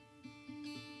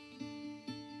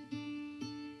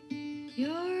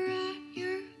You're at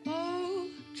your old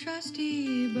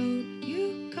trusty boat.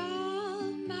 You call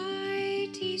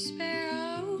mighty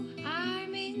sparrow.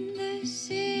 I'm in the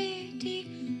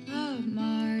city of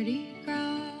Mardi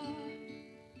Gras.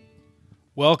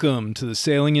 Welcome to the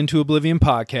Sailing into Oblivion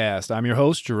podcast. I'm your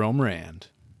host, Jerome Rand.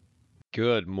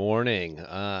 Good morning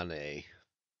on a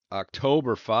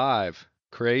October 5.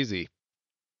 Crazy.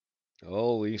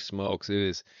 Holy smokes. It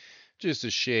is just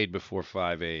a shade before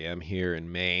 5 a.m. here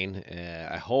in Maine.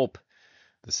 I hope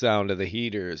the sound of the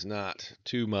heater is not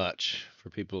too much for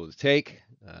people to take.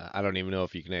 I don't even know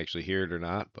if you can actually hear it or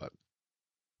not, but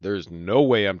there's no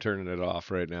way I'm turning it off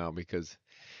right now because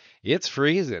it's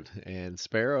freezing and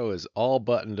Sparrow is all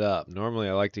buttoned up. Normally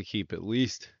I like to keep at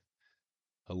least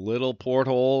a little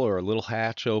porthole or a little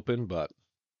hatch open, but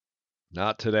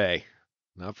not today.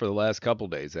 Not for the last couple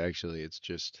days, actually. It's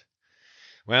just,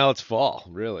 well, it's fall,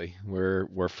 really.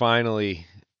 We're finally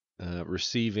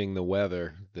receiving the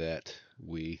weather that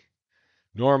we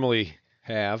normally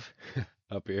have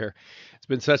up here. It's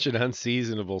been such an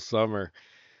unseasonable summer.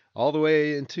 All the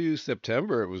way into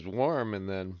September, it was warm, and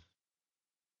then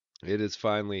it has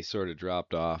finally sort of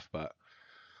dropped off. But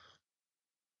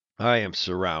I am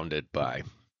surrounded by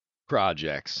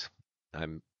projects.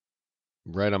 I'm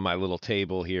right on my little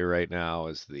table here right now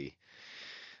is the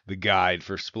guide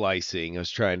for splicing. I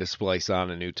was trying to splice on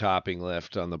a new topping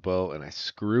lift on the boat and I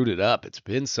screwed it up. It's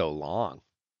been so long.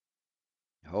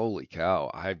 Holy cow.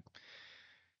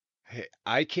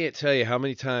 I can't tell you how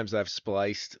many times I've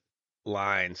spliced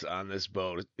lines on this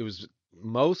boat. It was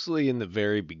mostly in the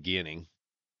very beginning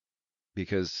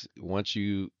because once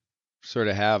you sort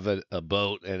of have a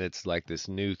boat and it's like this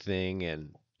new thing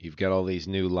and you've got all these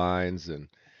new lines and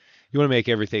you want to make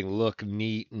everything look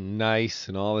neat and nice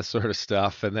and all this sort of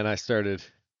stuff. And then I started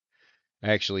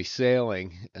actually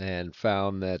sailing and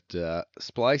found that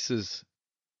splices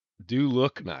do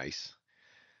look nice,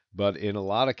 but in a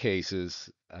lot of cases,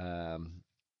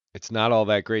 it's not all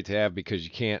that great to have because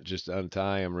you can't just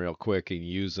untie them real quick and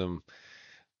use them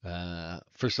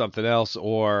for something else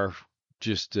or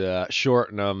just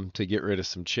shorten them to get rid of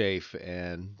some chafe.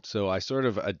 And so I sort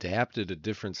of adapted a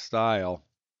different style,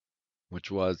 which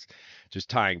was just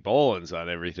tying bowlines on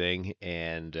everything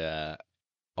and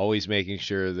always making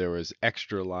sure there was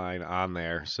extra line on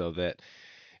there so that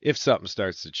if something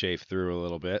starts to chafe through a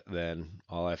little bit, then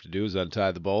all I have to do is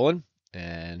untie the bowline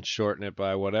and shorten it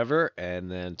by whatever,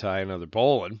 and then tie another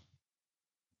bowline.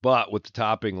 But with the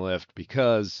topping lift,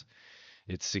 because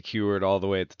it's secured all the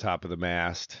way at the top of the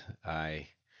mast, I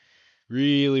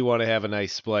really want to have a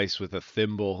nice splice with a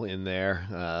thimble in there,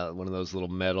 one of those little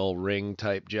metal ring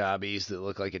type jobbies that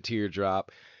look like a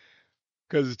teardrop,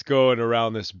 because it's going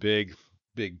around this big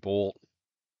bolt.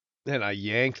 And I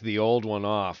yanked the old one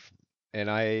off, and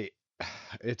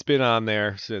it's been on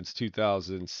there since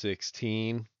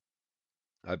 2016,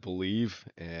 I believe,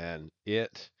 and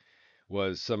it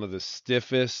was some of the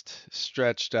stiffest,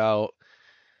 stretched out,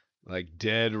 like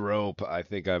dead rope I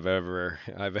think I've ever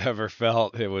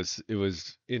felt. It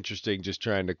was interesting just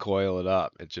trying to coil it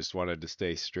up. It just wanted to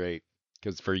stay straight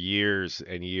because for years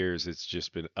and years it's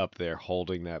just been up there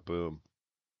holding that boom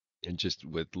and just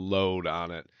with load on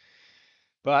it.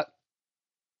 But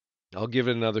I'll give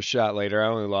it another shot later. I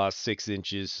only lost 6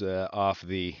 inches off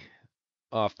the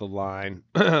line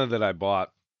that I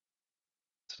bought.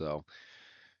 So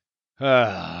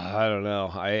I don't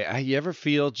know. You ever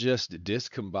feel just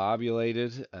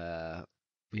discombobulated,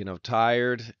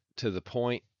 tired to the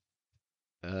point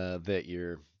that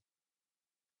you're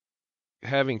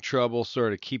having trouble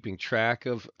sort of keeping track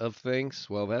of things?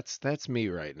 Well, that's me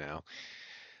right now.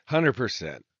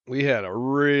 100%. We had a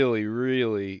really,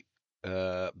 really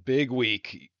big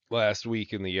week last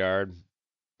week in the yard.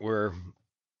 We're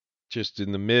just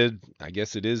in the I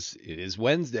guess it is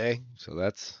Wednesday, so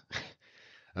that's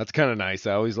that's kind of nice.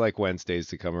 I always like Wednesdays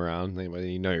to come around.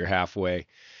 You know you're halfway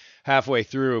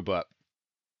through, but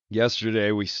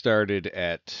yesterday we started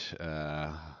at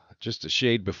just a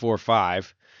shade before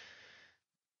 5,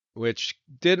 which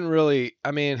didn't really,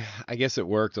 I mean, I guess it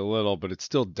worked a little, but it's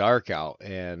still dark out.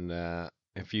 And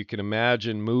if you can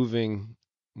imagine moving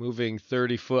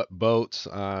 30-foot boats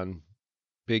on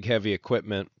big heavy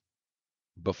equipment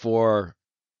before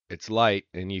it's light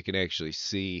and you can actually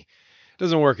see, it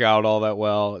doesn't work out all that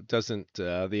well. It doesn't,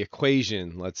 the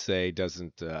equation, let's say,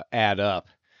 doesn't add up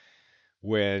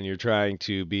when you're trying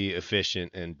to be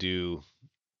efficient and do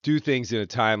things in a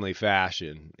timely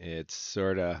fashion. It's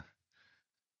sort of,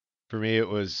 for me, it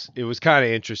was kind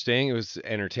of interesting. It was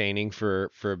entertaining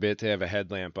for a bit to have a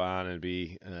headlamp on and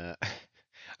be.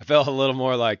 I felt a little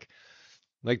more like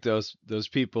Like those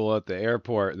people at the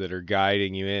airport that are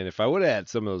guiding you in. If I would have had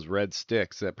some of those red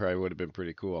sticks, that probably would have been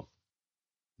pretty cool.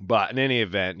 But in any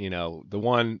event, the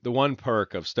one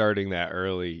perk of starting that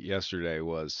early yesterday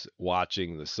was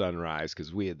watching the sunrise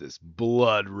because we had this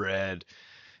blood red,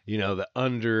 the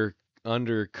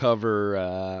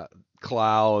undercover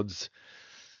clouds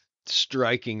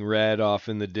striking red off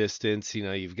in the distance.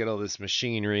 You've got all this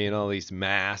machinery and all these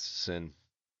masts and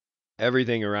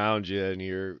everything around you, and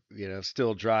you're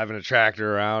still driving a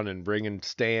tractor around and bringing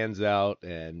stands out,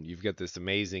 and you've got this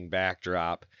amazing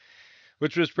backdrop,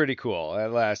 which was pretty cool.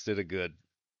 That lasted a good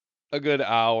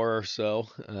hour or so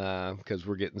because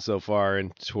we're getting so far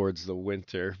in towards the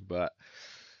winter. But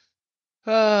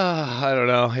I don't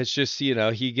know. It's just you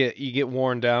get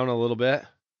worn down a little bit.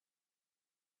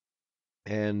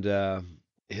 And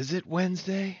is it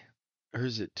Wednesday or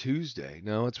is it Tuesday?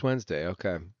 No, it's Wednesday.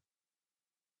 Okay.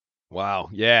 Wow.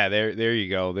 Yeah, there you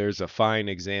go. There's a fine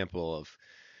example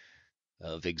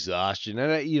of exhaustion.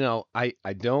 And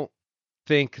I don't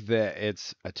think that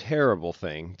it's a terrible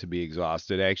thing to be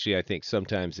exhausted. Actually, I think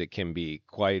sometimes it can be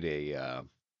quite I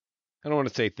don't want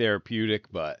to say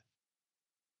therapeutic, but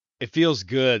it feels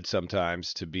good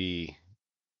sometimes to be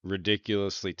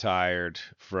ridiculously tired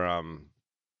from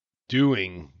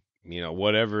doing,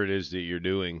 whatever it is that you're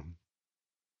doing.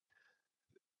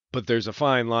 But there's a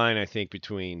fine line, I think,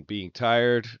 between being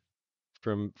tired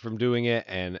from doing it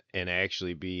and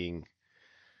actually being,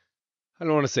 I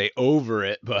don't want to say over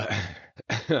it, but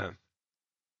and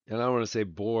I don't want to say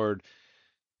bored,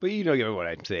 but you get what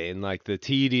I'm saying, like the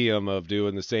tedium of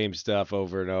doing the same stuff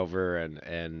over and over,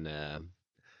 and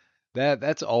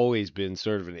that's always been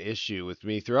sort of an issue with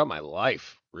me throughout my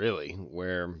life, really,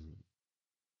 where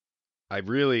I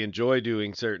really enjoy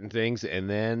doing certain things, and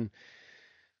then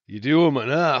you do them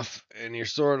enough, and you're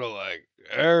sort of like,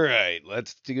 all right,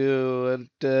 let's do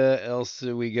what else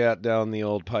we got down the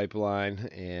old pipeline,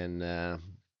 and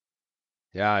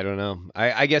yeah, I don't know.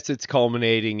 I guess it's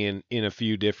culminating in a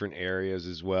few different areas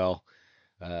as well.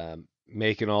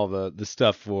 Making all the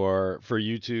stuff for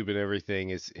YouTube and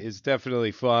everything is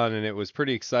definitely fun, and it was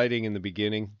pretty exciting in the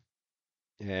beginning,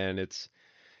 and it's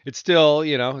still,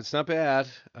 it's not bad.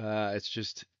 It's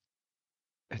just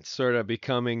it's sort of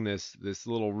becoming this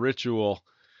little ritual.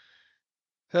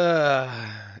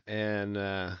 And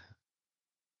yeah,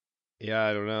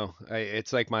 I don't know.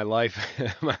 It's like my life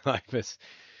my life is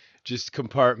just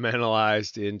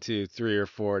compartmentalized into three or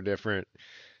four different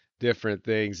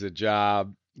things: a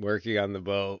job, working on the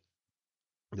boat,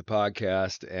 the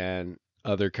podcast, and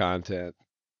other content.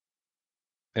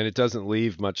 And it doesn't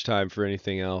leave much time for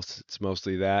anything else. It's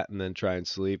mostly that and then try and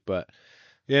sleep. But,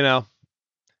 you know,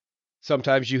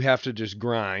 sometimes you have to just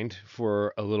grind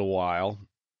for a little while,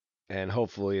 and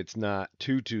hopefully it's not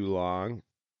too long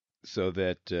so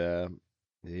that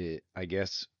I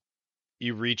guess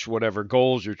you reach whatever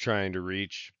goals you're trying to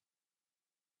reach,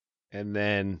 and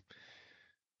then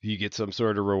you get some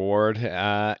sort of reward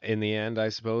in the end. I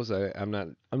suppose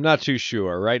I'm not too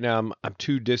sure right now. I'm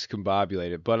too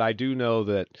discombobulated, but I do know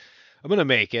that I'm gonna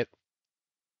make it.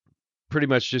 Pretty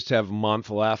much just have a month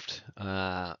left.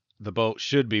 The boat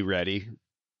should be ready.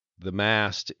 The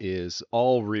mast is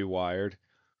all rewired.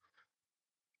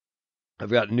 I've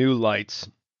got new lights,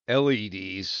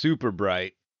 LEDs, super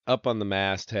bright, up on the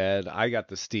masthead. I got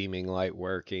the steaming light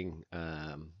working.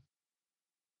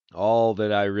 All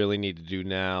that I really need to do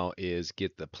now is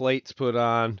get the plates put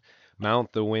on,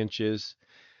 mount the winches,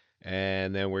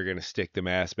 and then we're going to stick the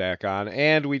mast back on.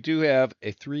 And we do have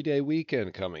a 3-day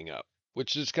weekend coming up,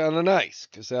 which is kind of nice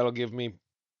because that'll give me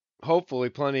hopefully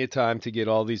plenty of time to get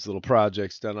all these little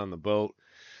projects done on the boat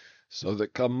so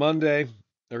that come Monday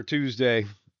or Tuesday,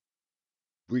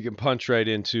 we can punch right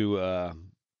into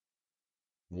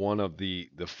one of the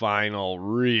final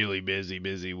really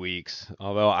busy weeks.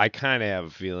 Although I kind of have a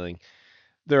feeling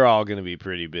they're all going to be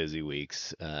pretty busy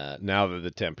weeks now that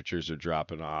the temperatures are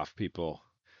dropping off. People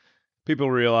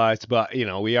realize, but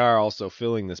we are also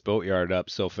filling this boatyard up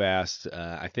so fast.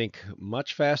 I think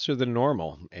much faster than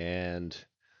normal, and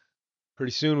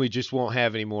pretty soon we just won't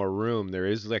have any more room. There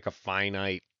is like a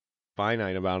finite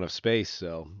amount of space.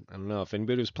 So I don't know if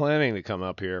anybody was planning to come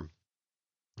up here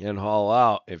and haul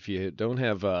out. If you don't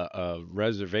have a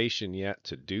reservation yet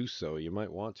to do so, you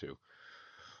might want to.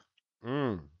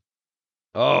 Mm.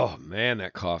 Oh man,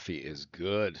 that coffee is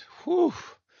good. Whew.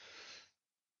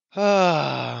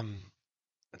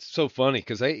 It's so funny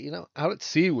because out at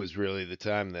sea was really the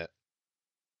time that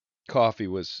coffee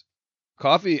was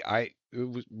coffee.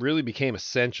 Really became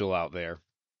essential out there,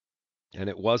 and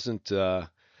it wasn't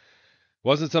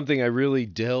something I really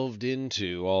delved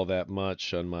into all that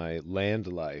much on my land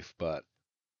life, but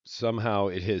somehow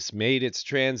it has made its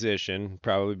transition,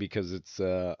 probably because it's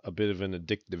a bit of an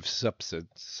addictive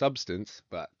substance.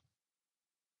 But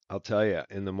I'll tell you,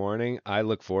 in the morning, I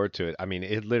look forward to it. I mean,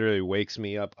 it literally wakes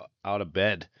me up out of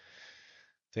bed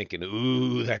thinking,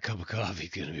 ooh, that cup of coffee is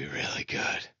going to be really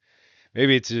good.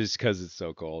 Maybe it's just because it's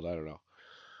so cold. I don't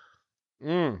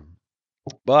know.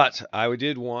 But I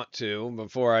did want to,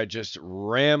 before I just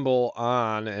ramble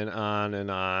on and on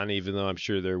and on, even though I'm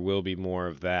sure there will be more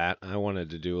of that, I wanted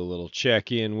to do a little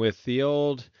check in with the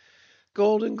old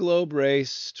Golden Globe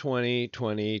race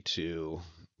 2022,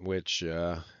 which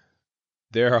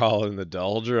they're all in the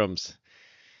doldrums.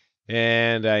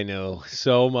 And I know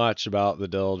so much about the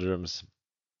doldrums,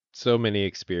 so many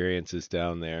experiences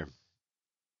down there.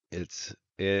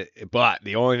 But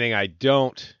the only thing I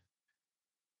don't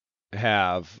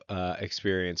have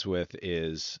experience with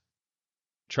is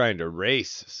trying to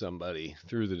race somebody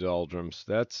through the doldrums.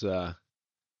 That's on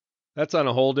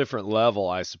a whole different level,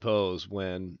 I suppose,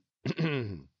 when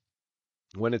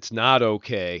when it's not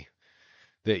okay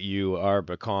that you are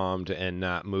becalmed and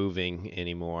not moving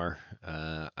anymore.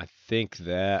 I think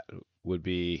that would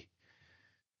be,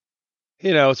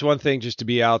 it's one thing just to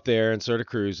be out there and sort of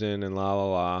cruising and la la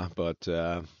la, but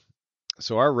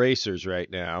so our racers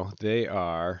right now, they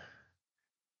are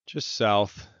just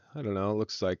south. I don't know. It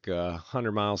looks like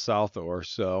 100 miles south or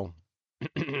so.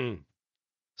 Some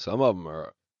of them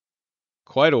are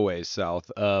quite a ways south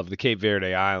of the Cape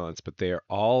Verde Islands, but they are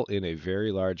all in a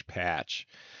very large patch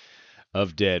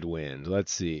of dead wind.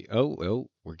 Let's see. Oh,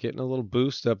 we're getting a little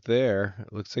boost up there.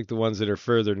 It looks like the ones that are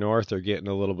further north are getting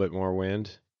a little bit more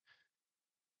wind.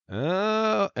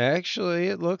 Oh, actually,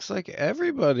 it looks like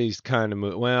everybody's kind of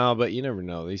moving. Well, but you never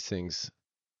know. These things.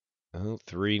 Oh,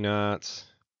 3 knots.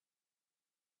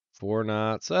 4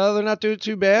 knots. Oh, they're not doing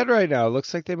too bad right now. It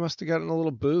looks like they must have gotten a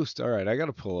little boost. All right, I got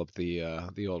to pull up the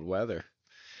old weather.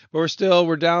 But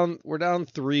we're down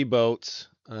 3 boats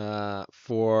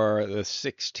for the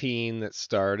 16 that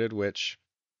started, which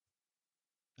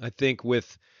I think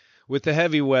with the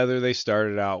heavy weather they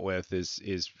started out with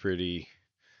is pretty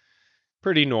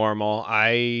normal.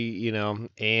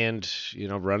 Running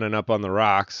up on the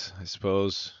rocks, I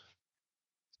suppose,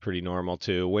 it's pretty normal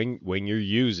too. When you're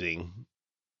using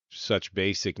such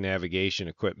basic navigation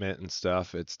equipment and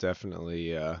stuff, it's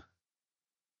definitely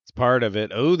it's part of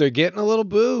it. Oh, they're getting a little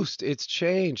boost. It's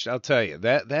changed. I'll tell you,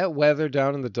 that weather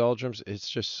down in the doldrums, it's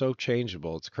just so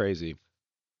changeable. It's crazy.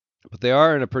 But they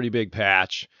are in a pretty big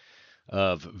patch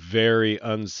of very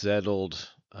unsettled,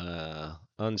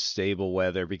 unstable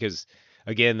weather because,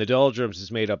 again, the doldrums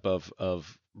is made up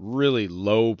of really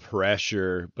low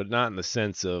pressure, but not in the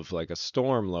sense of like a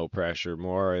storm low pressure,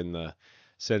 more in the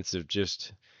sense of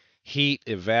just heat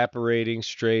evaporating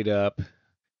straight up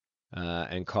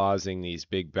and causing these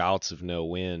big bouts of no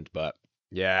wind. But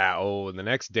yeah, in the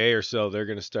next day or so, they're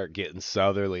going to start getting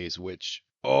southerlies, which,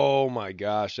 oh my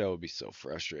gosh, that would be so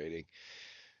frustrating.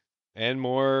 And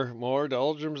more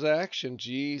doldrums action.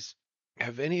 Geez,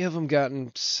 have any of them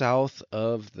gotten south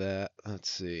of that? Let's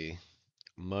see,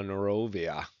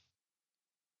 Monrovia.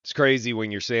 It's crazy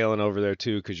when you're sailing over there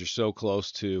too, because you're so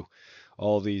close to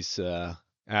all these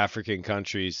African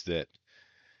countries that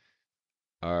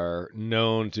are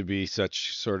known to be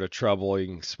such sort of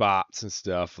troubling spots and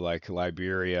stuff, like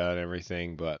Liberia and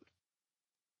everything. But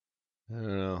I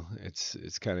don't know.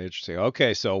 It's kind of interesting.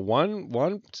 Okay, so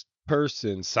one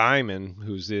person, Simon,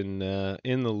 who's in the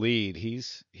lead,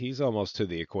 he's almost to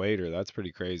the equator. That's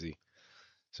pretty crazy.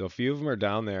 So a few of them are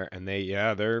down there, and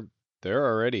they're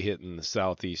already hitting the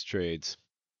southeast trades,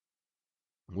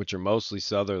 which are mostly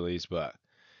southerlies. But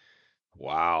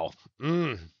wow,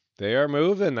 they are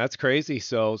moving. That's crazy.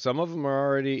 So some of them are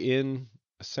already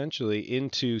essentially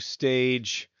into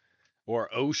stage or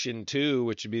Ocean 2,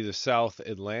 which would be the South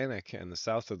Atlantic, and the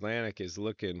South Atlantic is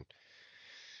looking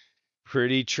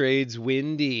pretty trades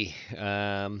windy.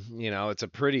 It's a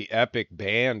pretty epic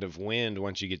band of wind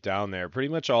once you get down there, pretty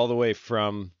much all the way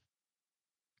from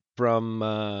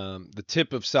the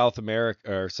tip of South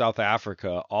America or South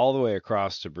Africa all the way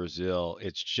across to Brazil.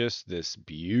 It's just this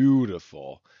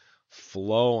beautiful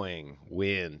flowing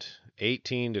wind,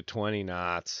 18 to 20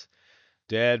 knots,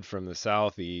 dead from the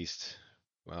southeast.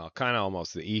 Well, kind of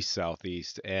almost the east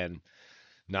southeast, and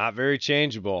not very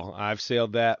changeable. I've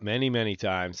sailed that many, many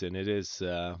times, and it's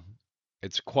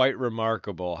quite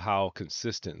remarkable how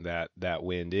consistent that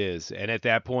wind is. And at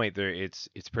that point, it's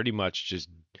pretty much just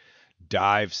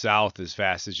dive south as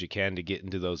fast as you can to get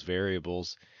into those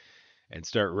variables and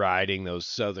start riding those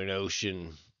Southern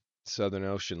Ocean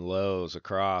lows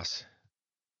across.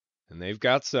 And they've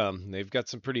got some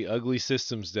pretty ugly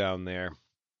systems down there.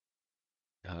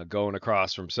 going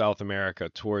across from South America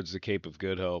towards the Cape of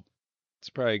Good Hope. It's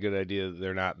probably a good idea that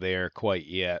they're not there quite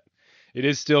yet. It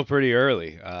is still pretty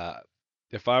early.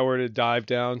 If I were to dive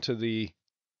down to the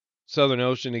Southern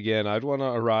Ocean again, I'd want to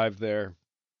arrive there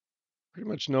pretty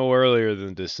much no earlier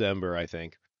than December, I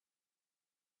think.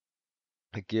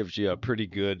 It gives you a pretty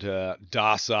good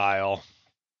docile,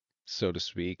 so to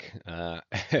speak,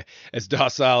 as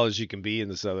docile as you can be in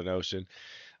the Southern Ocean,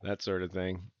 that sort of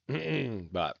thing.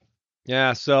 But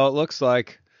yeah, so it looks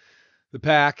like the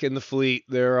pack and the fleet,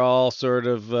 they're all sort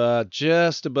of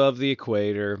just above the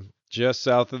equator, just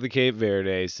south of the Cape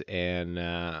Verdes, and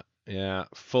yeah,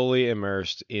 fully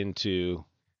immersed into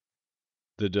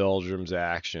the doldrums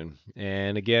action.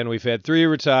 And again, we've had 3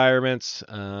 retirements,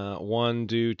 one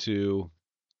due to,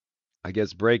 I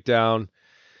guess, breakdown,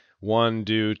 one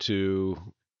due to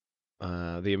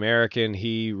the American,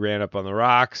 he ran up on the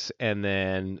rocks, and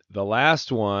then the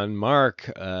last one,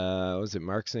 Mark, was it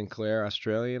Mark Sinclair,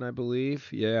 Australian, I believe?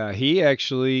 Yeah, he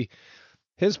actually,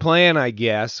 his plan, I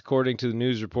guess, according to the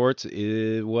news reports,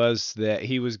 was that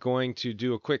he was going to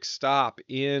do a quick stop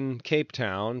in Cape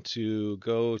Town to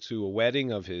go to a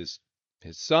wedding of his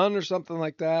son or something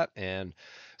like that, and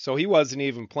so he wasn't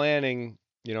even planning.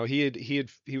 You know, he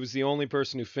was the only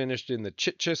person who finished in the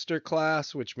Chichester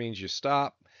class, which means you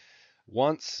stop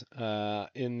once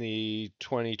in the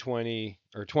 2020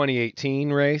 or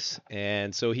 2018 race,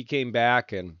 and so he came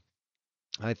back, and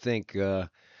I think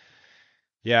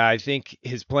I think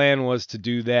his plan was to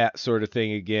do that sort of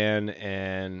thing again,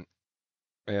 and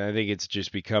I think it's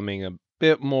just becoming a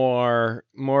bit more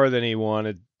than he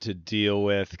wanted to deal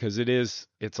with, because it's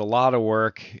a lot of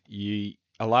work.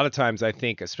 A lot of times, I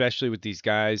think, especially with these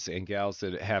guys and gals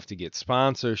that have to get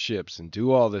sponsorships and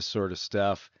do all this sort of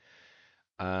stuff,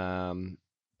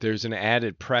 there's an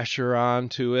added pressure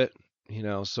onto it,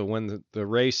 so when the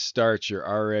race starts, you're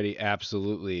already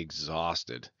absolutely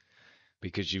exhausted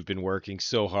because you've been working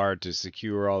so hard to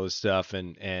secure all this stuff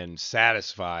and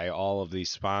satisfy all of these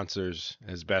sponsors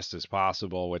as best as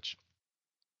possible, which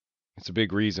it's a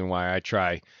big reason why I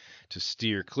try to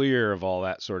steer clear of all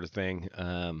that sort of thing.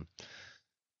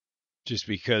 Just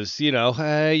because, you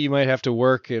might have to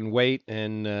work and wait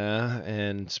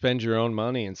and spend your own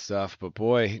money and stuff, but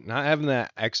boy, not having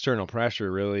that external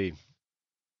pressure really,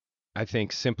 I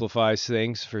think, simplifies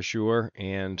things for sure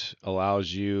and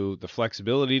allows you the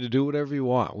flexibility to do whatever you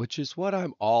want, which is what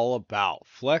I'm all about.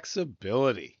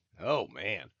 Flexibility. Oh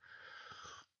man.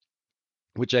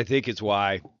 Which I think is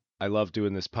why I love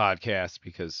doing this podcast,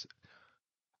 because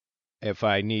if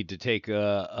I need to take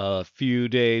a few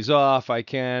days off, I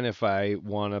can. If I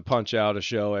want to punch out a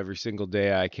show every single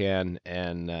day, I can.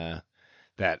 And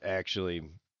that actually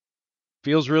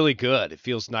feels really good. It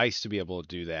feels nice to be able to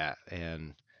do that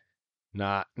and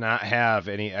not have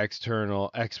any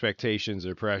external expectations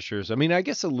or pressures. I mean, I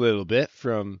guess a little bit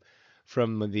from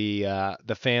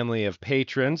the family of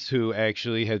patrons who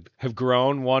actually have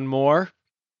grown one more.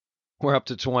 We're up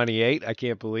to 28. I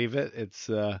can't believe it.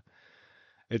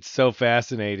 It's so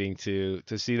fascinating to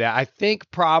see that. I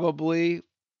think probably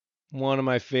one of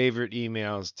my favorite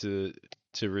emails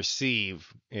to receive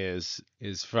is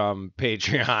from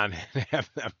Patreon and have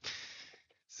them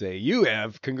say, "You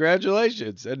have,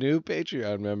 congratulations, a new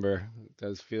Patreon member." It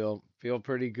does feel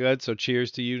pretty good. So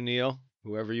cheers to you, Neil,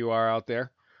 whoever you are out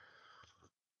there.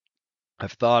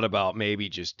 I've thought about maybe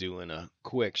just doing a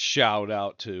quick shout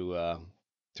out to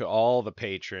all the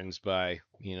patrons by,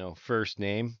 first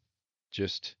name,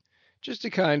 just to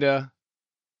kind of,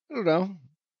 I don't know,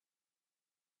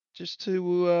 just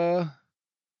to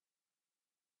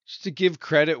give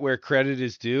credit where credit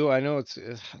is due. I know I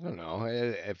don't know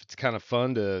if it's kind of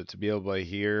fun to be able to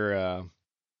hear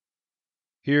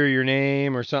your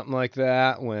name or something like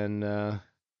that when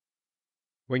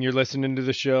you're listening to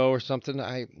the show or something.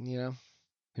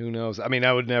 Who knows? I mean,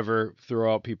 I would never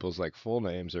throw out people's like full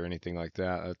names or anything like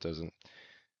that.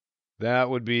 That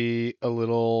would be a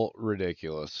little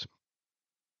ridiculous.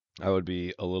 I would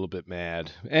be a little bit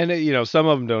mad. And some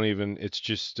of them don't even, it's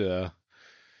just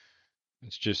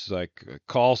like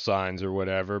call signs or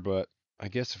whatever, but I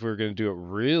guess if we're going to do it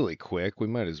really quick, we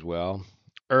might as well.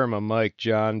 Irma, Mike,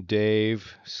 John,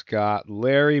 Dave, Scott,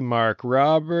 Larry, Mark,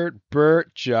 Robert,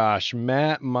 Bert, Josh,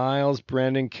 Matt, Miles,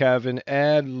 Brendan, Kevin,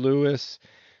 Ed, Lewis,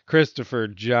 Christopher,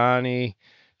 Johnny,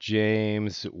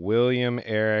 James, William,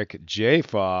 Eric, J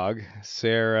Fog,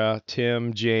 Sarah,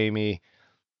 Tim, Jamie,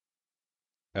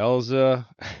 Elza,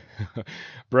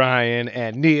 Brian,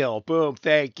 and Neil. Boom,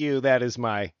 thank you. That is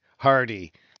my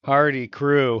hardy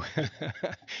crew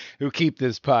who keep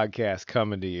this podcast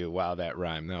coming to you. Wow, that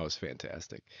rhyme. That was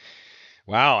fantastic.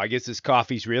 Wow, I guess this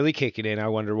coffee's really kicking in. I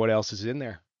wonder what else is in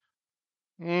there.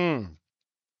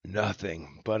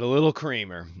 Nothing but a little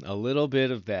creamer, a little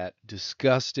bit of that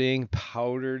disgusting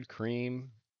powdered cream,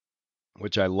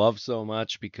 which I love so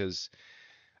much because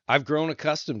I've grown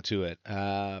accustomed to it,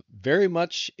 very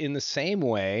much in the same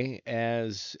way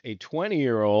as a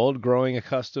 20-year-old growing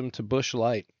accustomed to Busch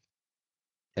Light.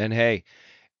 And hey,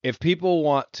 if people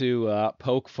want to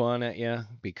poke fun at you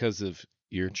because of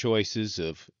your choices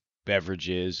of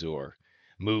beverages or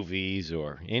movies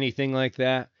or anything like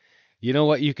that, you know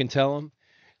what you can tell them?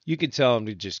 You can tell them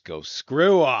to just go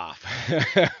screw off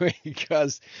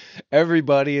because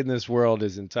everybody in this world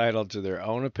is entitled to their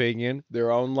own opinion,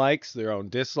 their own likes, their own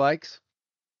dislikes.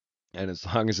 And as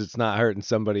long as it's not hurting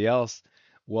somebody else,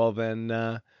 well,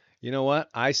 then, you know what?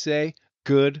 I say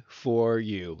good for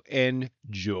you.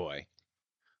 Enjoy.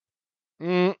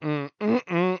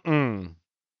 Mm-mm.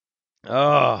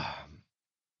 Oh,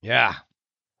 yeah.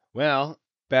 Well,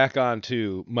 back on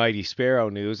to Mighty Sparrow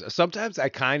news. Sometimes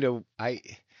I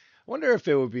wonder if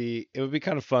it would be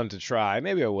kind of fun to try.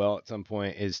 Maybe I will at some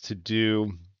point is to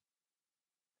do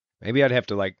maybe I'd have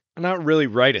to like not really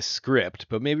write a script,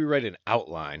 but maybe write an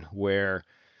outline where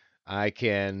I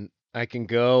can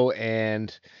go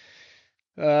and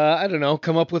I don't know,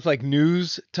 come up with like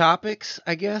news topics,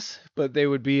 I guess, but they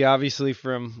would be obviously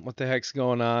from what the heck's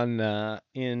going on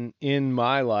in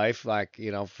my life. Like,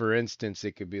 for instance,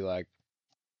 it could be all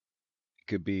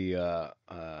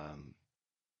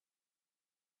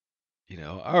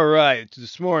right,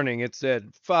 this morning it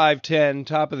said 5:10,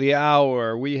 top of the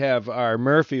hour. We have our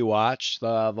Murphy watch.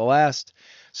 The last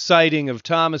sighting of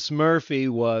Thomas Murphy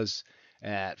was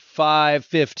at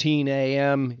 5:15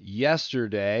 a.m.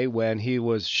 yesterday when he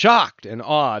was shocked and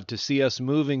awed to see us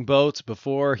moving boats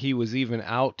before he was even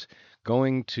out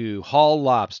going to haul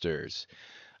lobsters.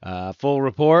 Full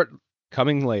report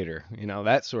coming later.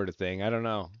 That sort of thing. I don't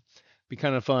know. Be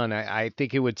kind of fun. I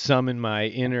think it would summon my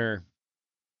inner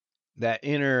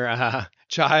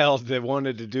child that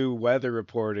wanted to do weather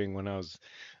reporting when I was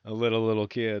a little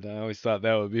kid. I always thought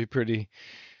that would be pretty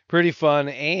fun,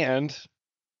 and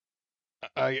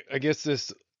I guess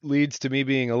this leads to me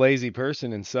being a lazy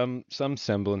person in some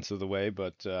semblance of the way,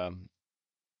 but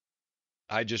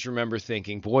I just remember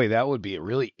thinking, boy, that would be a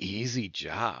really easy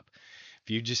job. If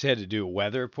you just had to do a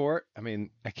weather report, I mean,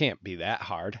 that can't be that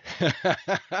hard.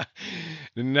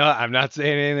 No, I'm not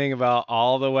saying anything about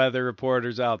all the weather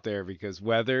reporters out there because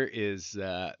weather is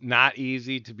not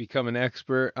easy to become an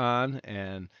expert on.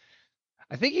 And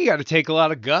I think you got to take a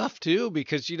lot of guff too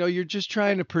because, you're just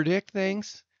trying to predict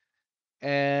things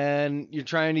and you're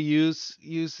trying to use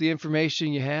the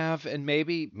information you have, and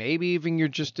maybe even you're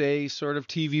just a sort of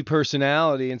TV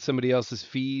personality and somebody else is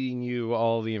feeding you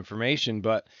all the information,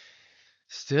 but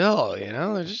still,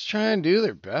 they're just trying to do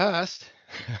their best.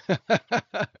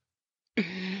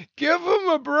 Give them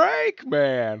a break,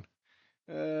 man.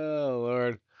 Oh,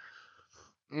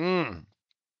 Lord.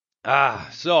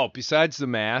 So besides the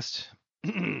mast,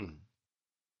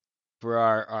 for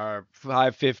our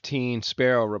 5:15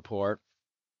 Sparrow report,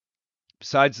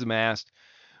 besides the mast,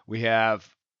 we have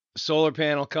a solar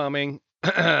panel coming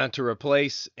to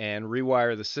replace and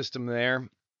rewire the system there.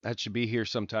 That should be here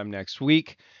sometime next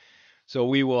week. So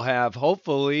we will have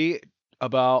hopefully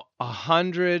about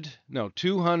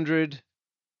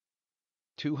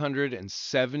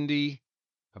 270,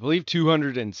 I believe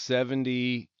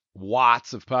 270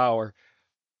 watts of power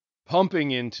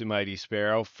pumping into Mighty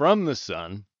Sparrow from the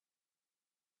sun,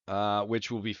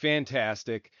 which will be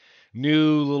fantastic.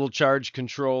 New little charge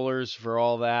controllers for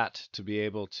all that to be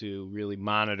able to really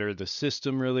monitor the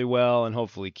system really well and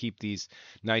hopefully keep these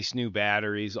nice new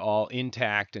batteries all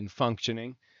intact and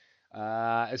functioning.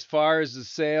 As far as the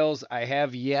sales, I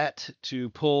have yet to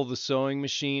pull the sewing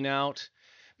machine out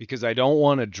because I don't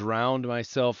want to drown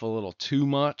myself a little too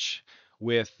much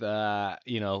with, you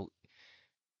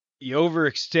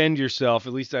overextend yourself.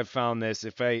 At least I've found this.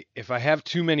 If I have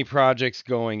too many projects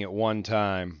going at one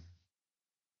time,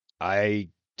 I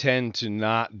tend to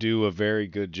not do a very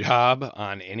good job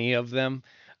on any of them.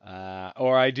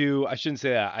 Or I shouldn't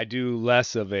say that. I do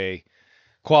less of a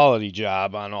quality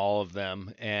job on all of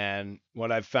them. And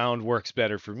what I've found works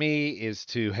better for me is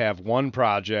to have one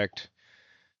project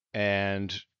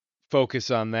and focus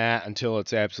on that until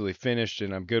it's absolutely finished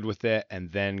and I'm good with it,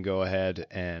 and then go ahead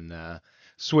and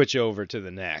switch over to the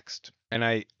next. And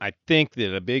I think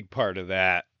that a big part of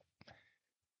that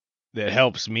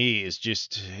helps me is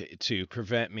just to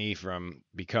prevent me from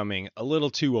becoming a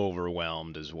little too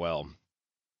overwhelmed as well.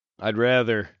 I'd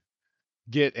rather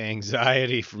get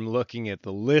anxiety from looking at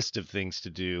the list of things to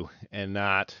do and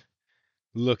not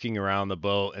looking around the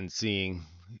boat and seeing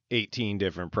 18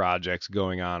 different projects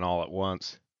going on all at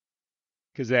once.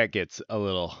 because that gets a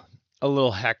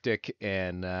little hectic,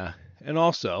 and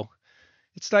also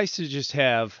it's nice to just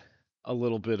have a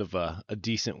little bit of a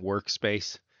decent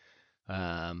workspace.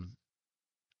 Um,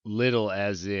 Little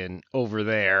as in over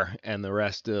there, and the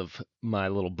rest of my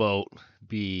little boat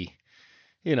be,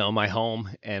 my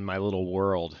home and my little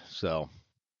world. So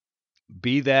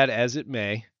be that as it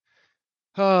may.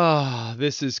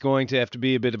 This is going to have to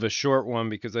be a bit of a short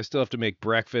one because I still have to make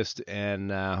breakfast,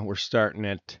 and we're starting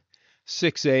at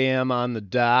 6 a.m. on the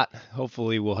dot.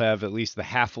 Hopefully, we'll have at least the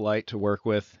half light to work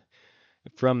with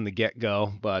from the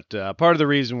get-go. But part of the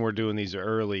reason we're doing these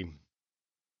early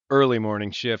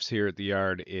morning shifts here at the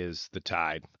yard is the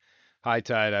tide. High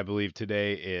tide, I believe,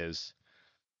 today is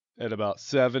at about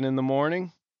 7 in the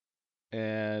morning,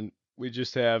 and we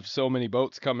just have so many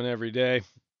boats coming every day,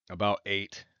 about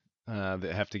 8 that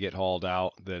have to get hauled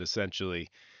out, that essentially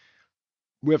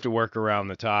we have to work around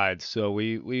the tide. So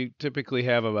we typically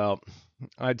have about,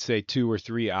 I'd say, 2 or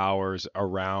 3 hours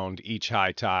around each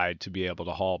high tide to be able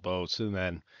to haul boats, and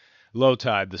then low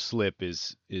tide, the slip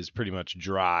is pretty much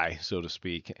dry, so to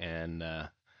speak, and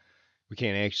we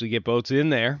can't actually get boats in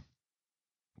there.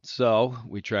 So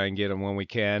we try and get them when we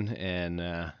can,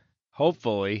 and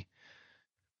hopefully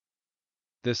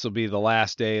this will be the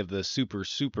last day of the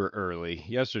super early.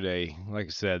 Yesterday, like I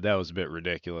said, that was a bit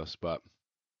ridiculous, but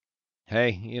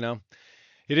hey,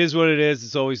 it is what it is.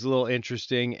 It's always a little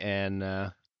interesting,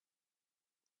 and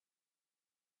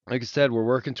like I said, we're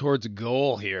working towards a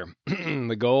goal here.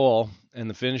 The goal and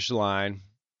the finish line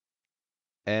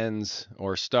ends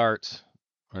or starts,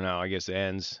 or no, I guess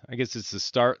ends. I guess it's the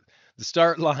start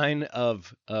line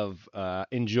of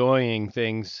enjoying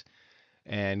things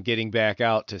and getting back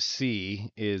out to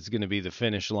sea is going to be the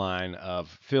finish line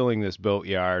of filling this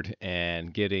boatyard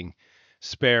and getting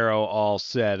Sparrow all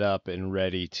set up and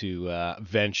ready to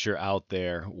venture out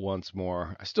there once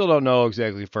more. I still don't know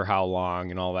exactly for how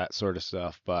long and all that sort of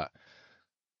stuff, but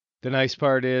the nice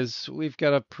part is we've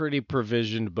got a pretty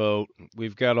provisioned boat.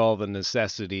 We've got all the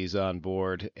necessities on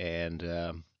board,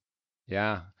 and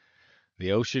yeah,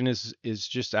 the ocean is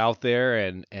just out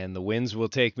there, and the winds will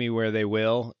take me where they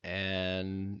will,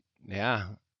 and yeah,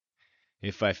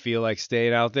 if I feel like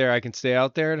staying out there, I can stay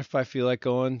out there, and if I feel like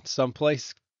going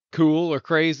someplace cool or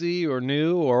crazy or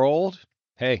new or old,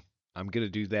 hey, I'm gonna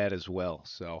do that as well.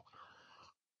 So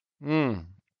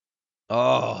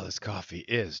oh, this coffee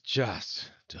is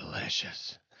just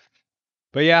delicious.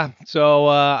 But yeah, so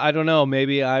I don't know,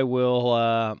 maybe I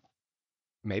will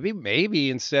maybe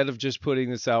instead of just putting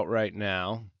this out right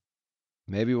now,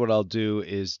 maybe what I'll do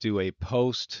is do a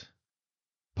post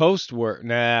work.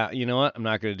 Nah, you know what? I'm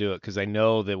not going to do it because I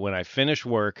know that when I finish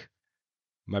work,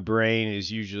 my brain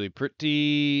is usually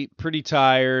pretty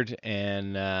tired,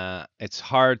 and it's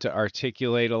hard to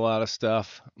articulate a lot of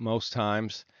stuff most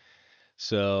times.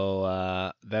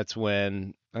 So that's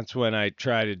when I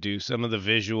try to do some of the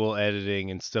visual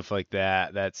editing and stuff like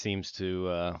that. That seems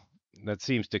to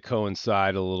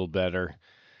coincide a little better.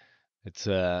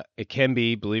 It can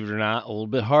be, believe it or not, a little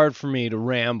bit hard for me to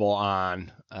ramble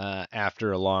on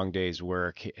after a long day's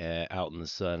work out in the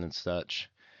sun and such,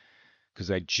 because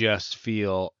I just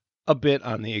feel a bit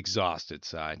on the exhausted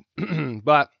side.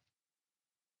 But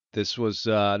this was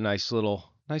a nice little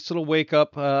wake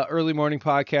up early morning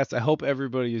podcast. I hope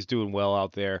everybody is doing well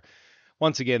out there.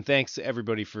 Once again, thanks to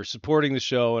everybody for supporting the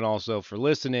show and also for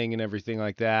listening and everything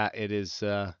like that. It's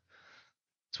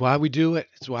why we do it.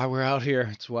 It's why we're out here.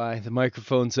 It's why the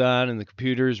microphone's on and the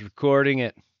computer is recording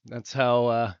it. That's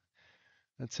how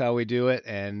we do it.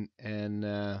 And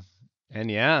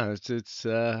yeah, it's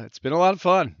been a lot of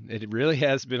fun. It really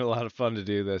has been a lot of fun to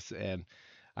do this, and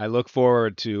I look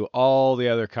forward to all the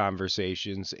other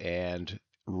conversations and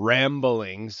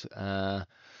ramblings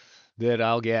that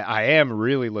I'll get. I am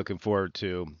really looking forward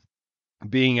to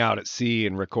being out at sea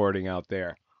and recording out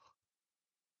there,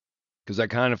 because I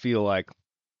kind of feel like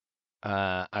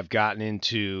I've gotten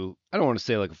into, I don't want to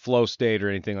say like a flow state or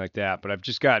anything like that, but I've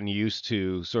just gotten used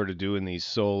to sort of doing these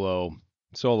solo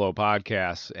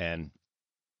podcasts, and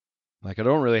like I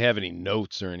don't really have any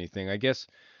notes or anything. I guess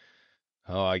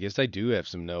I do have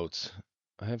some notes.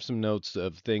 I have some notes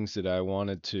of things that I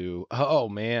wanted to, oh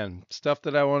man, stuff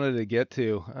that I wanted to get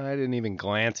to. I didn't even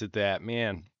glance at that,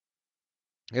 man.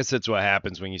 I guess that's what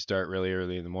happens when you start really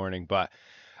early in the morning, but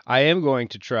I am going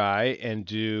to try and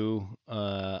do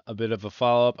a bit of a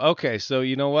follow-up. Okay, so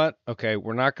you know what? Okay,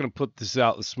 we're not going to put this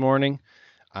out this morning.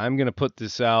 I'm going to put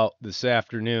this out this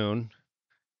afternoon.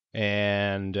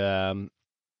 And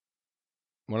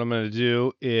what I'm going to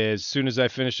do is, as soon as I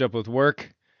finish up with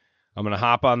work, I'm going to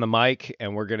hop on the mic,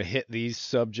 and we're going to hit these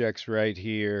subjects right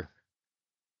here.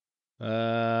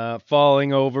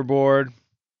 Falling overboard.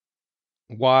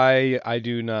 why I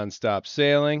do nonstop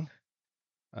sailing,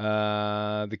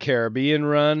 the Caribbean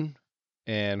run,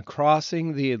 and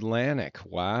crossing the Atlantic.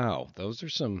 Wow, those are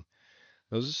some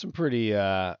pretty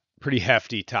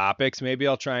hefty topics. Maybe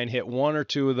I'll try and hit one or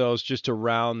two of those just to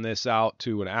round this out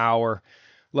to an hour,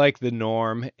 like the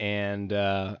norm, and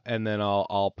then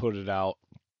I'll put it out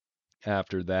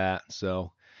after that.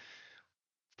 So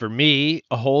for me,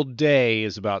 a whole day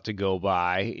is about to go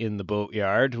by in the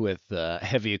boatyard with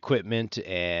heavy equipment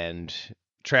and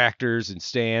tractors and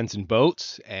stands and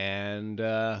boats. And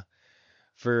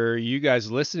for you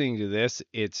guys listening to this,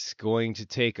 it's going to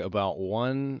take about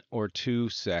 1 or 2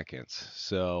 seconds.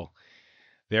 So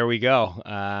there we go.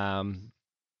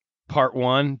 Part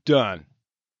one done.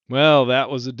 Well,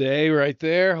 that was a day right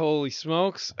there. Holy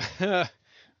smokes.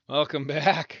 Welcome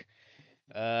back.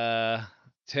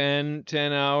 10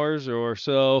 hours or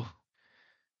so.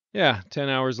 Yeah, 10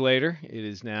 hours later. It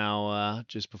is now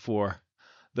just before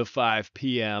the 5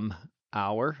 p.m.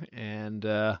 hour. And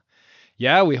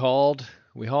yeah, we hauled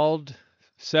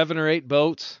 7 or 8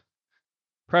 boats,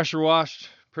 pressure washed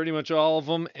pretty much all of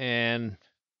them, and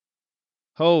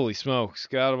holy smokes,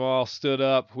 got them all stood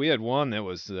up. We had one that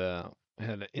was had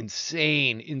an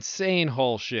insane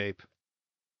hull shape,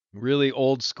 really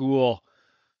old school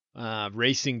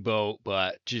racing boat,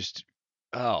 but just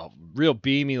real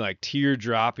beamy, like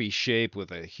teardroppy shape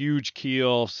with a huge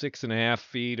keel, 6.5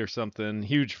 feet or something,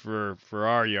 huge for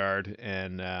our yard,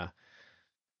 and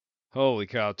holy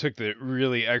cow, took the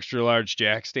really extra large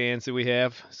jack stands that we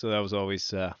have, so that was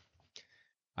always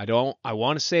I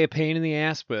want to say a pain in the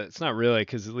ass, but it's not really,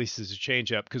 because at least it's a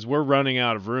change up, because we're running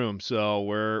out of room, so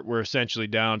we're essentially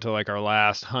down to like our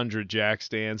last 100 jack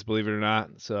stands, believe it or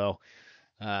not. So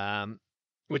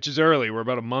which is early. We're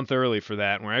about a month early for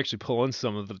that, and we're actually pulling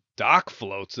some of the dock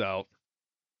floats out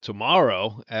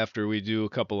tomorrow after we do a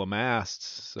couple of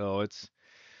masts. So it's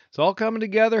all coming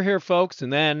together here, folks.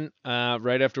 And then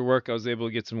right after work, I was able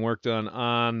to get some work done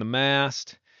on the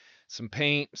mast, some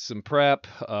paint, some prep.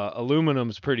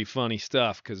 Aluminum's pretty funny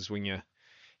stuff, because when you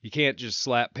can't just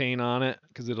slap paint on it,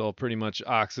 because it'll pretty much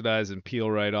oxidize and peel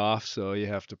right off. So you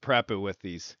have to prep it with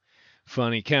these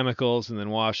funny chemicals and then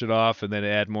wash it off, and then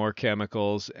add more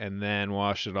chemicals and then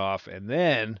wash it off, and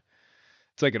then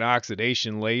it's like an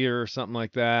oxidation layer or something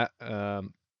like that,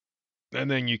 and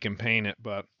then you can paint it.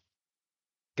 But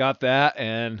got that,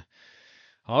 and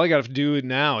all I got to do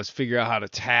now is figure out how to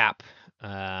tap,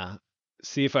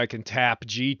 see if I can tap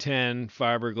G10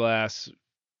 fiberglass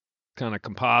kind of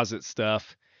composite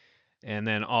stuff, and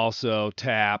then also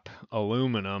tap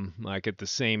aluminum like at the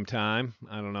same time.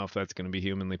 I don't know if that's going to be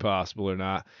humanly possible or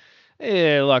not.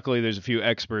 Luckily, there's a few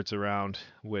experts around,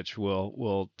 which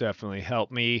will definitely help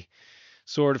me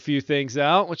sort a few things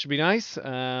out, which would be nice.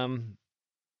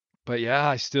 But yeah,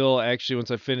 I still actually, once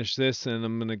I finish this, and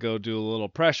I'm gonna go do a little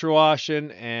pressure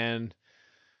washing, and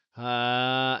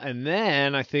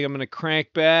then I think I'm gonna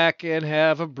crank back and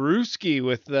have a brewski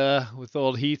with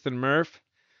old Heath and Murph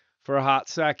for a hot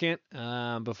second,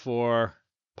 before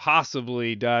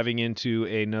possibly diving into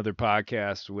another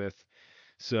podcast with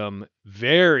some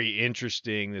very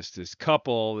interesting, this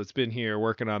couple that's been here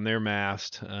working on their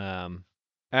mast.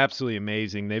 Absolutely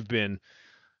amazing. They've been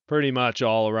pretty much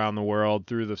all around the world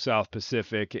through the South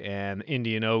Pacific and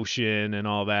Indian Ocean and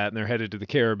all that, and they're headed to the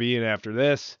Caribbean after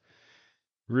this.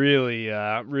 Really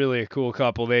a cool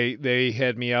couple. They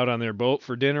had me out on their boat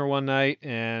for dinner one night,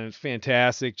 and it's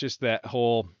fantastic. Just that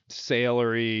whole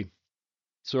sailory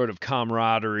sort of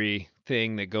camaraderie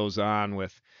thing that goes on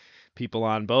with people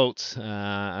on boats.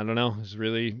 I don't know. It's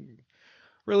really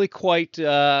quite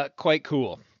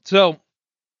cool. So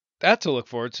that to look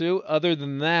forward to. Other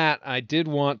than that, I did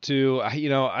want to,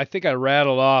 I think I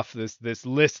rattled off this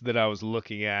list that I was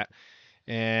looking at,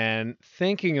 and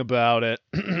thinking about it.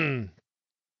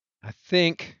 I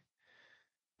think,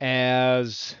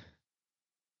 as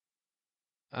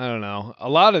I don't know, a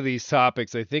lot of these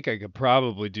topics, I think I could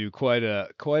probably do quite a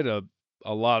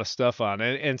lot of stuff on,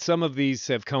 and some of these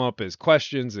have come up as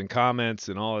questions and comments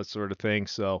and all that sort of thing.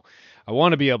 So I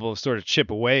want to be able to sort of chip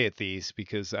away at these,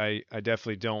 because I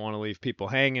definitely don't want to leave people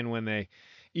hanging when they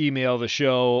email the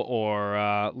show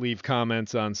or leave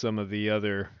comments on some of the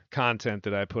other content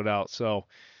that I put out. So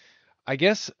I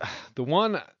guess the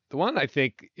one I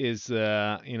think is,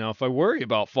 if I worry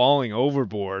about falling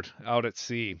overboard out at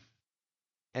sea,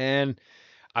 and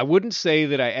I wouldn't say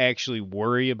that I actually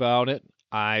worry about it.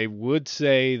 I would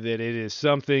say that it is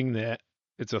something that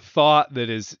it's a thought that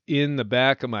is in the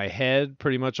back of my head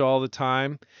pretty much all the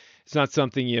time. It's not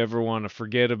something you ever want to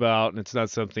forget about, and it's not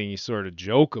something you sort of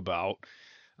joke about,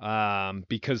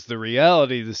 because the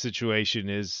reality of the situation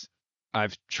is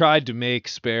I've tried to make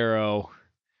Sparrow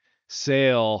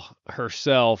sail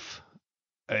herself,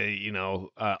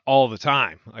 all the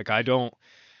time. Like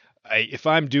if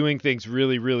I'm doing things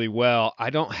really, really well, I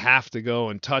don't have to go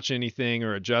and touch anything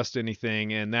or adjust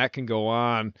anything, and that can go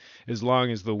on as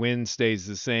long as the wind stays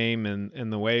the same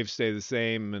and the waves stay the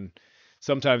same. And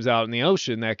sometimes out in the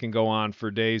ocean, that can go on for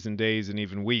days and days and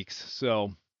even weeks.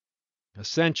 So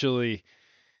essentially,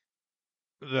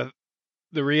 the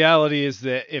the reality is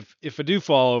that if I do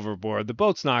fall overboard, the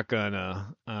boat's not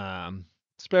gonna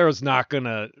Sparrow's not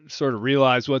gonna sort of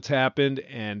realize what's happened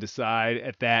and decide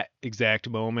at that exact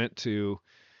moment to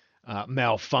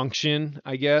malfunction,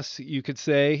 I guess you could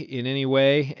say, in any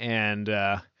way, and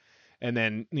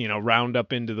then round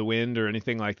up into the wind or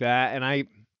anything like that. And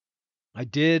I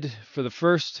did for the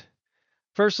first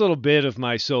little bit of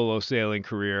my solo sailing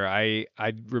career. I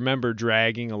remember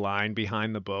dragging a line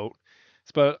behind the boat.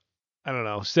 It's about, I don't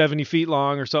know, 70 feet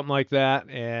long or something like that.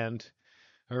 And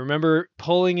I remember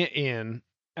pulling it in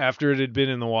after it had been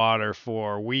in the water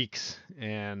for weeks.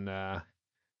 And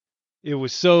it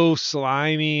was so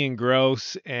slimy and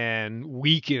gross and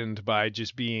weakened by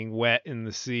just being wet in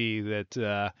the sea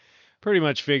that pretty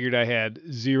much figured I had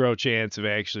zero chance of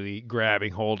actually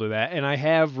grabbing hold of that. And I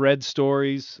have read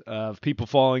stories of people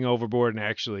falling overboard and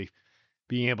actually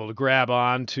being able to grab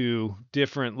onto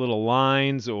different little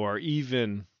lines or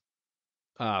even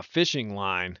fishing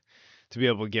line to be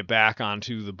able to get back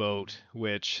onto the boat,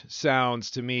 which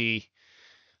sounds to me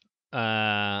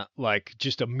like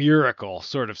just a miracle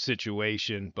sort of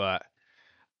situation. But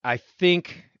I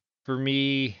think for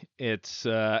me, it's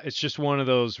just one of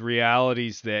those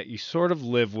realities that you sort of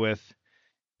live with,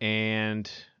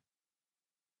 and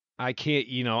I can't,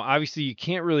 obviously you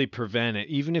can't really prevent it.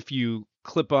 Even if you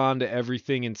clip onto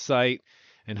everything in sight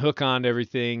and hook onto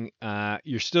everything,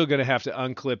 you're still going to have to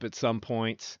unclip at some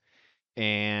points.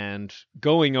 And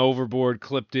going overboard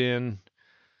clipped in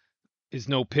is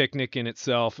no picnic in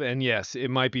itself. And yes, it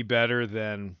might be better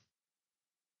than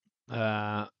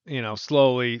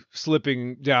slowly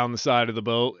slipping down the side of the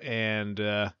boat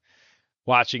and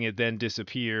watching it then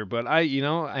disappear. But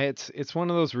it's one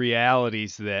of those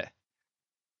realities that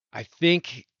I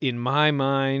think in my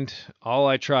mind, all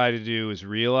I try to do is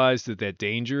realize that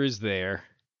danger is there,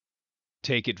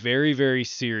 take it very, very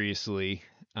seriously,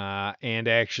 and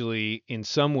actually, in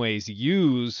some ways,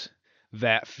 use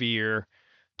that fear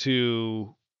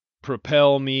to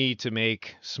propel me to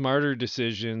make smarter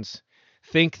decisions,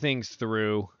 think things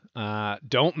through,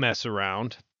 don't mess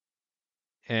around,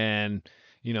 and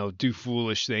do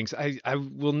foolish things. I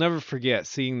will never forget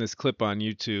seeing this clip on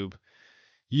YouTube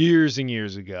years and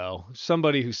years ago.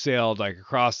 Somebody who sailed like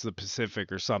across the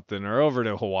Pacific or something, or over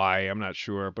to Hawaii, I'm not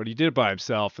sure, but he did it by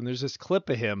himself. And there's this clip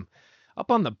of him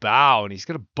up on the bow, and he's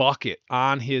got a bucket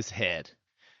on his head.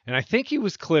 And I think he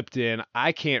was clipped in.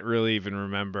 I can't really even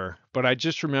remember, but I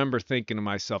just remember thinking to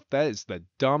myself, that is the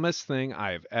dumbest thing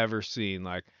I have ever seen.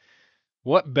 Like,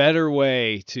 what better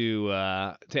way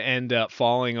to end up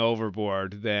falling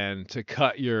overboard than to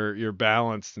cut your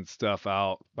balance and stuff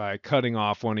out by cutting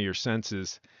off one of your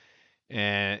senses,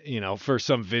 and for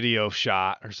some video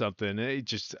shot or something. It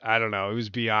just, I don't know, it was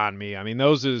beyond me. I mean,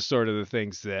 those are the sort of the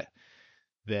things that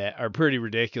are pretty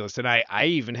ridiculous. And I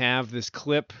even have this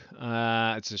clip.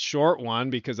 It's a short one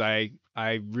because I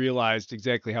realized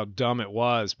exactly how dumb it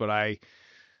was. But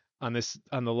on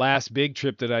the last big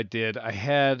trip that I did, I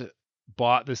had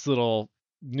bought this little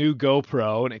new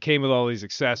GoPro, and it came with all these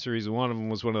accessories, and one of them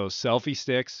was one of those selfie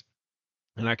sticks.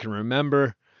 And I can remember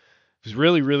it was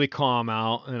really, really calm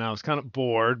out, and I was kind of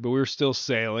bored, but we were still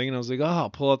sailing, and I was like, oh, I'll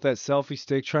pull out that selfie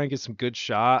stick, try and get some good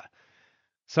shot,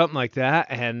 something like that.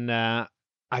 And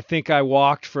I think I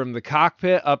walked from the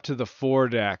cockpit up to the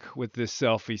foredeck with this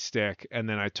selfie stick, and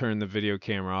then I turned the video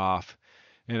camera off.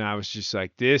 And I was just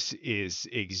like, this is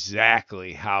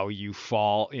exactly how you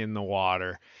fall in the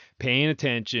water, paying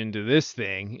attention to this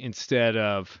thing instead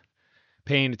of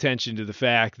paying attention to the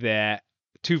fact that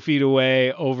 2 feet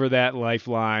away over that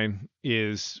lifeline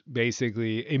is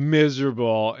basically a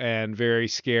miserable and very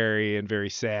scary and very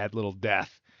sad little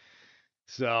death.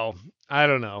 So I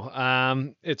don't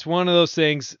know. It's one of those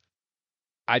things.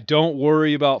 I don't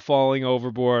worry about falling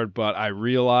overboard, but I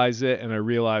realize it, and I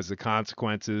realize the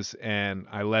consequences, and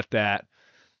I let that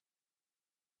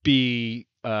be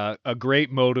a great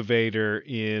motivator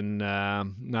in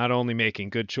not only making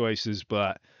good choices,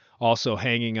 but also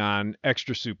hanging on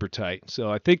extra super tight.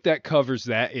 So I think that covers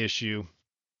that issue,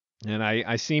 and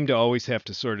I seem to always have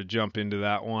to sort of jump into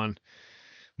that one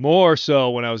more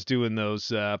so when I was doing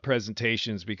those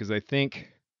presentations, because I think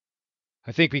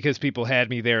because people had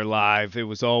me there live, it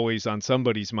was always on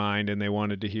somebody's mind, and they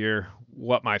wanted to hear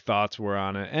what my thoughts were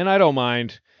on it. And I don't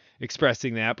mind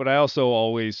expressing that, but I also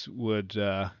always would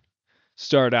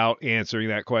start out answering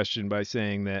that question by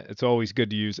saying that it's always good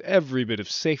to use every bit of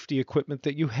safety equipment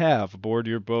that you have aboard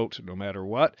your boat, no matter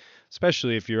what,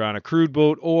 especially if you're on a crude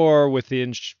boat or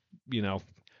within,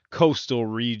 coastal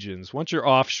regions. Once you're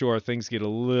offshore, things get a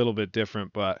little bit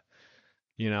different, but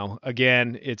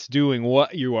again, it's doing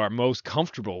what you are most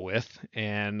comfortable with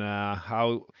and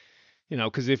how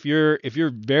because if you're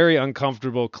very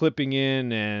uncomfortable clipping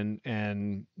in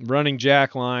and running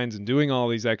jack lines and doing all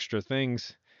these extra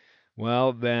things,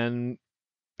 well, then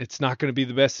it's not going to be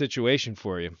the best situation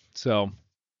for you. So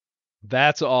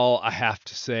that's all I have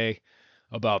to say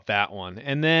about that one.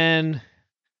 And then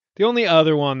the only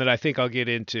other one that I think I'll get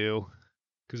into,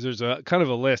 because there's a kind of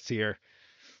a list here,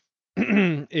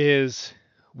 is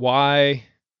why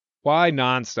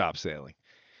nonstop sailing.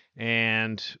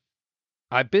 And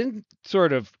I've been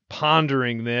sort of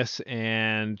pondering this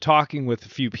and talking with a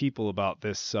few people about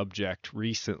this subject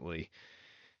recently.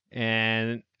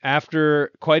 And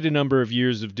after quite a number of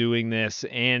years of doing this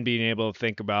and being able to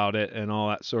think about it and all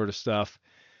that sort of stuff,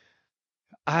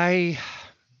 I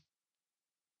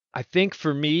think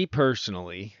for me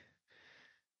personally,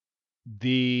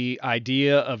 the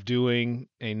idea of doing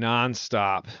a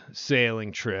nonstop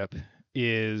sailing trip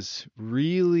is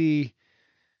really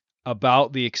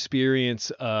about the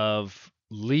experience of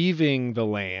leaving the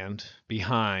land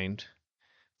behind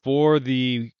for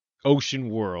the ocean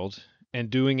world and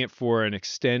doing it for an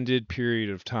extended period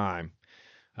of time.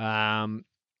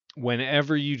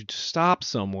 Whenever you stop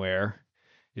somewhere,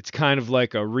 it's kind of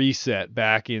like a reset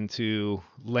back into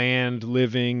land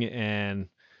living and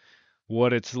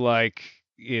what it's like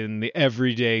in the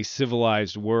everyday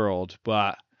civilized world.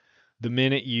 But the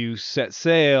minute you set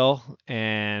sail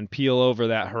and peel over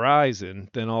that horizon,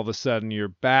 then all of a sudden you're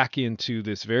back into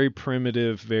this very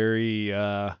primitive, very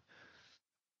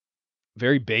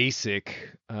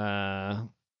basic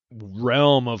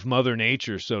realm of Mother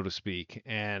Nature, so to speak.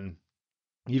 And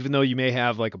even though you may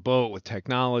have like a boat with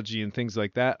technology and things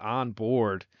like that on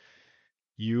board,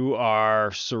 you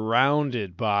are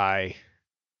surrounded by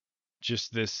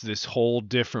just this whole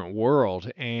different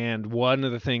world. And one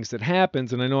of the things that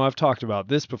happens, and I know I've talked about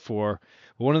this before,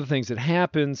 but one of the things that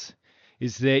happens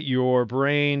is that your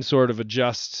brain sort of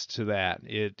adjusts to that.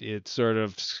 It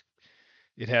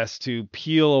has to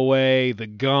peel away the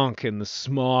gunk and the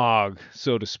smog,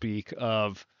 so to speak,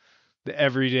 of the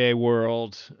everyday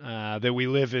world that we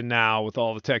live in now with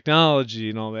all the technology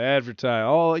and all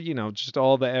the just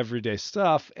all the everyday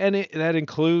stuff. And that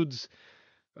includes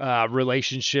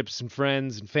relationships and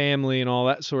friends and family and all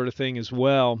that sort of thing as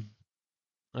well.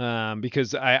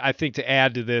 Because I think to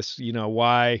add to this,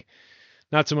 why,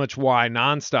 not so much why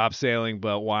nonstop sailing,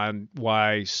 but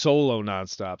why solo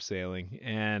nonstop sailing.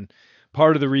 And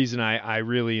part of the reason I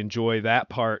really enjoy that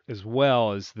part as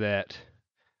well is that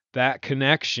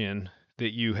connection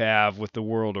that you have with the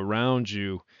world around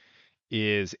you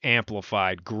is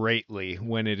amplified greatly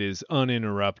when it is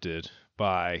uninterrupted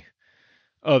by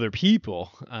other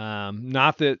people.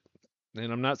 Not that,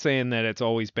 and I'm not saying that it's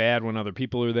always bad when other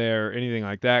people are there or anything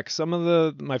like that. 'Cause some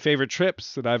of my favorite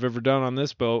trips that I've ever done on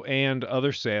this boat and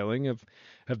other sailing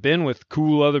have been with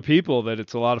cool other people that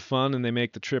it's a lot of fun and they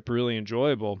make the trip really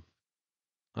enjoyable.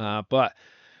 But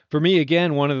for me,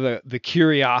 again, one of the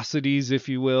curiosities, if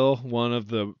you will, one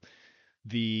of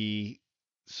the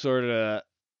sort of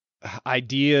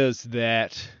ideas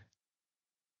that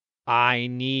I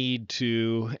need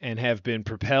to and have been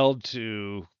propelled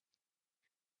to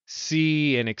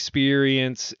see and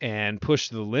experience and push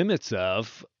the limits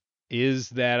of is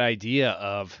that idea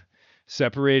of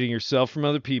separating yourself from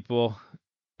other people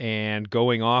and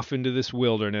going off into this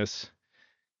wilderness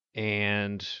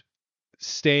and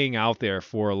staying out there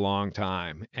for a long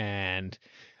time. And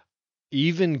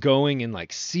even going and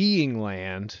like seeing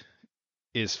land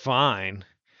is fine,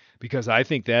 because I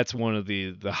think that's one of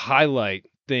the highlight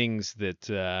things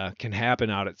that can happen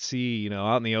out at sea.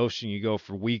 Out in the ocean, you go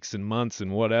for weeks and months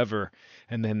and whatever,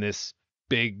 and then this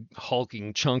big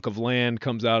hulking chunk of land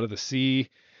comes out of the sea.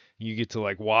 You get to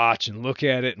like watch and look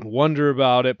at it and wonder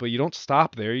about it, but you don't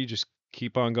stop there. You just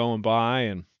keep on going by,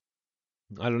 and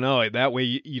I don't know. That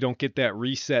way you don't get that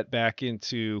reset back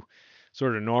into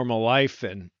sort of normal life,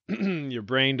 and your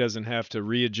brain doesn't have to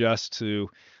readjust to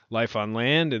life on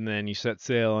land, and then you set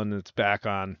sail and it's back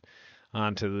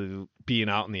onto being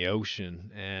out in the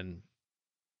ocean. And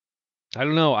I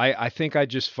don't know. I think I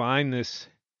just find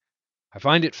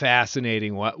it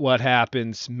fascinating what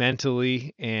happens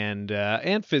mentally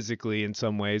and physically in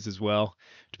some ways as well,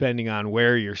 depending on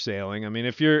where you're sailing. I mean,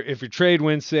 if you're trade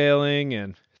wind sailing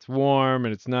and it's warm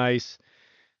and it's nice,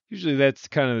 usually that's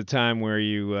kind of the time where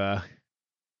you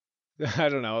I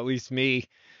don't know, at least me,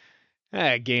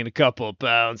 I gain a couple of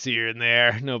pounds here and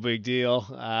there, no big deal.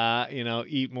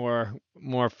 Eat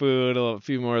more food, a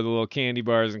few more of the little candy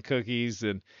bars and cookies,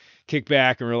 and kick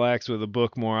back and relax with a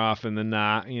book more often than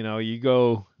not. You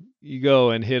go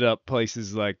and hit up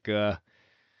places like the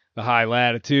high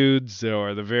latitudes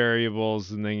or the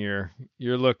variables, and then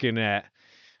you're looking at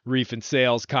reefing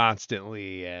sails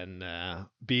constantly and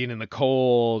being in the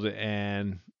cold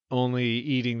and only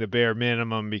eating the bare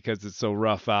minimum because it's so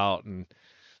rough out. And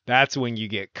that's when you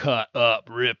get cut up,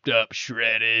 ripped up,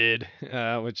 shredded,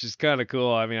 which is kind of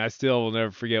cool. I mean, I still will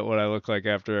never forget what I look like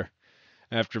after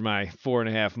my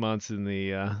 4.5 months in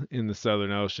the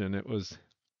Southern Ocean. It was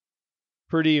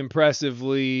pretty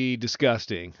impressively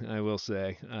disgusting, I will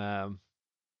say.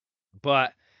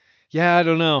 But yeah, I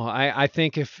don't know. I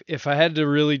think if I had to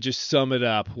really just sum it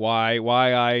up, why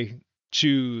I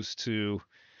choose to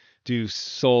do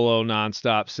solo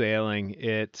nonstop sailing,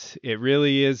 it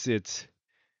really is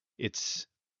it's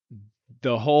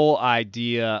the whole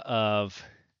idea of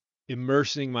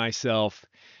immersing myself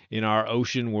in our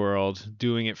ocean world,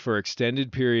 doing it for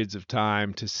extended periods of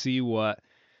time to see what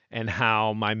and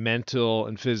how my mental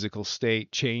and physical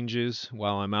state changes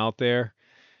while I'm out there.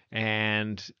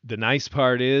 And the nice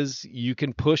part is you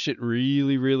can push it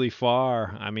really, really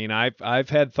far. I mean, I've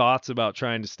had thoughts about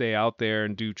trying to stay out there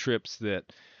and do trips that,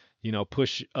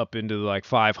 push up into like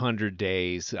 500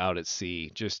 days out at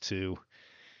sea just to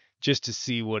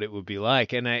see what it would be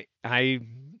like. And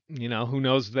who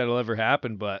knows if that'll ever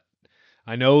happen, but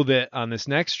I know that on this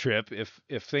next trip,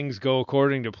 if things go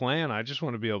according to plan, I just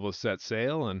want to be able to set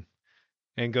sail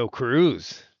and go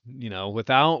cruise,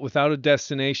 without a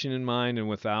destination in mind and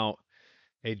without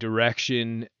a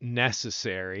direction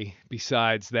necessary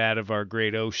besides that of our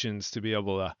great oceans to be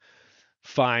able to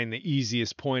find the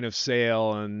easiest point of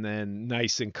sail and then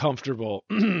nice and comfortable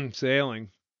sailing,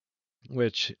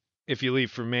 which if you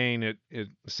leave for Maine, it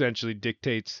essentially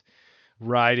dictates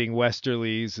riding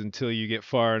westerlies until you get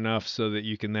far enough so that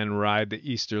you can then ride the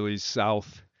easterlies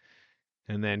south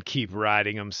and then keep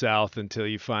riding them south until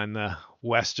you find the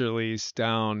westerlies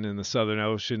down in the Southern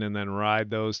Ocean and then ride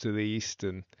those to the east.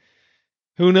 And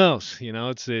who knows,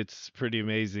 it's pretty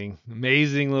amazing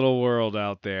little world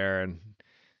out there. And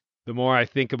the more I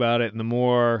think about it and the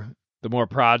more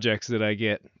projects that I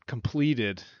get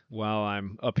completed while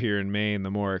I'm up here in Maine, the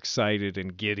more excited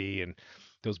and giddy and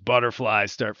those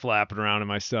butterflies start flapping around in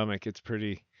my stomach. It's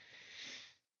pretty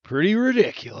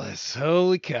ridiculous.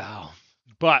 Holy cow.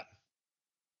 But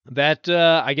that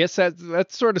I guess that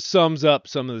sort of sums up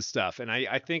some of the stuff. And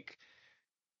I think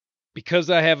because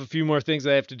I have a few more things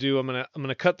I have to do, I'm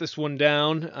gonna cut this one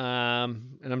down,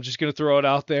 and I'm just gonna throw it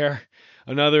out there.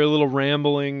 Another little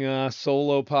rambling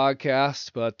solo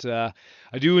podcast, but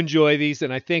I do enjoy these,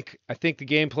 and I think the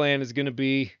game plan is gonna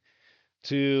be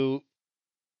to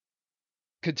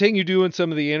continue doing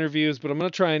some of the interviews, but I'm gonna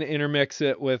try and intermix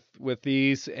it with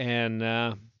these,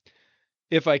 and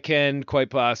if I can, quite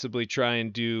possibly try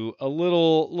and do a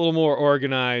little more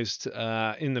organized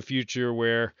in the future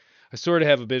where I sort of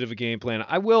have a bit of a game plan.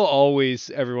 I will always,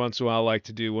 every once in a while, like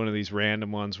to do one of these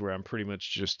random ones where I'm pretty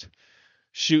much just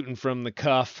shooting from the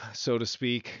cuff, so to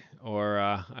speak, or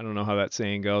I don't know how that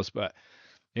saying goes, but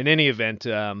in any event,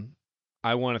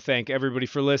 I want to thank everybody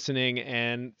for listening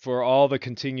and for all the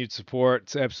continued support.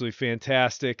 It's absolutely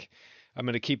fantastic. I'm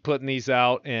going to keep putting these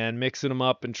out and mixing them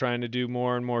up and trying to do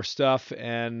more and more stuff.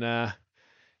 And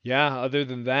other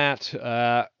than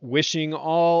that, wishing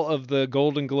all of the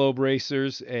Golden Globe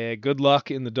racers good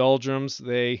luck in the doldrums.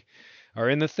 They are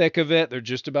in the thick of it. They're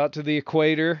just about to the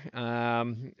equator.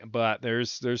 But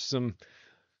there's some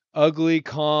ugly,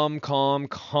 calm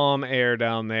air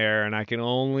down there. And I can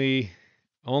only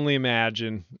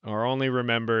imagine or only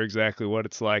remember exactly what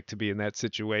it's like to be in that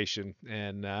situation.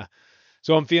 And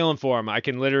so I'm feeling for them. I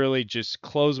can literally just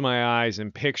close my eyes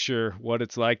and picture what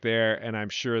it's like there, and I'm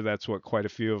sure that's what quite a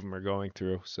few of them are going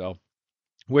through. So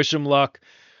wish them luck.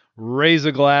 Raise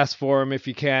a glass for them if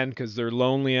you can, because they're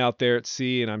lonely out there at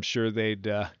sea, and I'm sure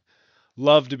they'd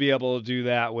love to be able to do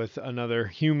that with another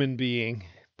human being.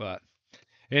 But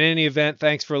in any event,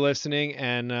 thanks for listening,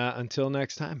 and until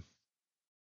next time.